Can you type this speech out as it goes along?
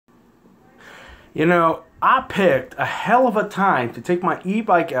You know, I picked a hell of a time to take my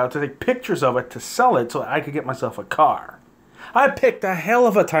e-bike out, to take pictures of it, to sell it so I could get myself a car. I picked a hell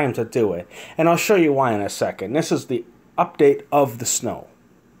of a time to do it, and I'll show you why in a second. This is the update of the snow.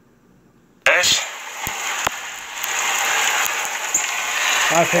 This?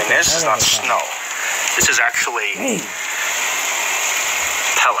 And this is not snow. This is actually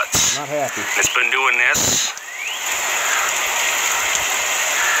pellets. Not happy. It's been doing this.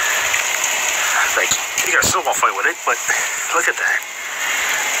 Like, you got a snowball fight with it, but look at that.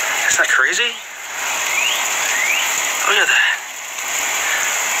 Isn't that crazy? Look at that.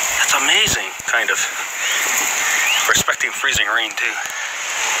 That's amazing, kind of. We're expecting freezing rain, too.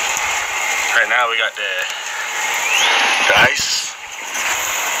 Right now, we got the ice.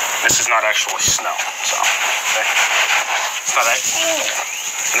 This is not actually snow, so. Okay. It's not that.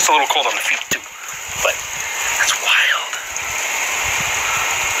 And it's a little cold on the feet, too. But that's wild.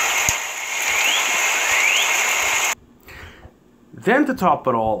 Then to top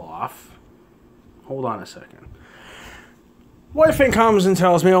it all off, hold on a second. Wife comes and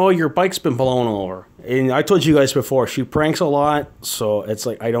tells me, oh, your bike's been blown over. And I told you guys before, she pranks a lot, so it's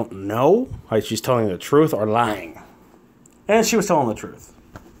like, I don't know if she's telling the truth or lying. And she was telling the truth.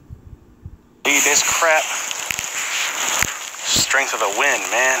 Dude, this crap. Strength of the wind,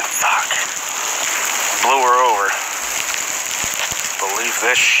 man. Fuck. Blew her over. Believe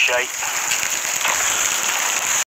this shite.